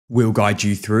We'll guide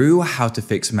you through how to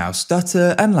fix mouse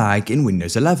stutter and lag in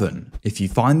Windows 11. If you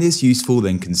find this useful,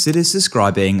 then consider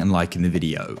subscribing and liking the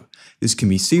video. This can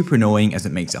be super annoying as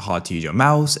it makes it hard to use your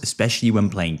mouse, especially when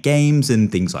playing games and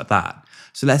things like that.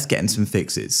 So let's get into some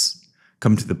fixes.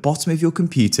 Come to the bottom of your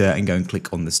computer and go and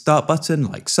click on the start button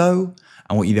like so.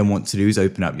 And what you then want to do is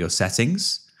open up your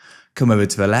settings. Come over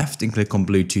to the left and click on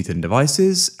Bluetooth and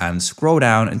devices and scroll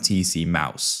down until you see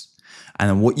mouse. And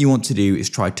then what you want to do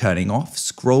is try turning off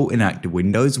scroll inactive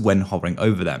windows when hovering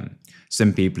over them.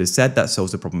 Some people have said that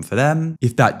solves the problem for them.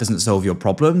 If that doesn't solve your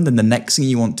problem, then the next thing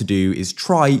you want to do is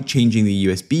try changing the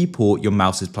USB port your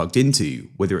mouse is plugged into.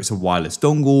 Whether it's a wireless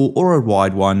dongle or a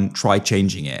wired one, try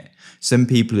changing it. Some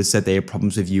people have said they have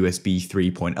problems with USB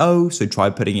 3.0, so try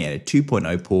putting it in a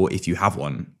 2.0 port if you have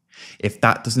one. If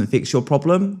that doesn't fix your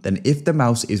problem, then if the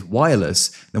mouse is wireless,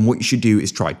 then what you should do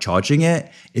is try charging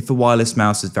it. If a wireless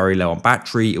mouse is very low on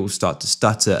battery, it will start to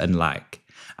stutter and lag.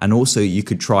 And also you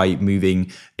could try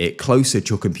moving it closer to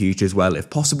your computer as well if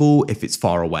possible, if it's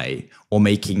far away, or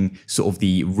making sort of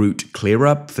the route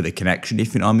clearer for the connection,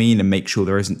 if you know what I mean, and make sure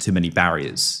there isn't too many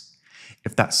barriers.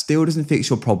 If that still doesn't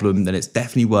fix your problem, then it's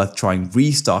definitely worth trying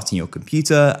restarting your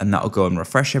computer, and that'll go and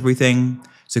refresh everything.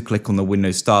 So click on the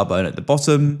Windows Start button at the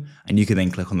bottom, and you can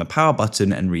then click on the power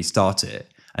button and restart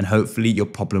it. And hopefully your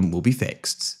problem will be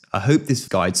fixed. I hope this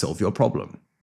guide solved your problem.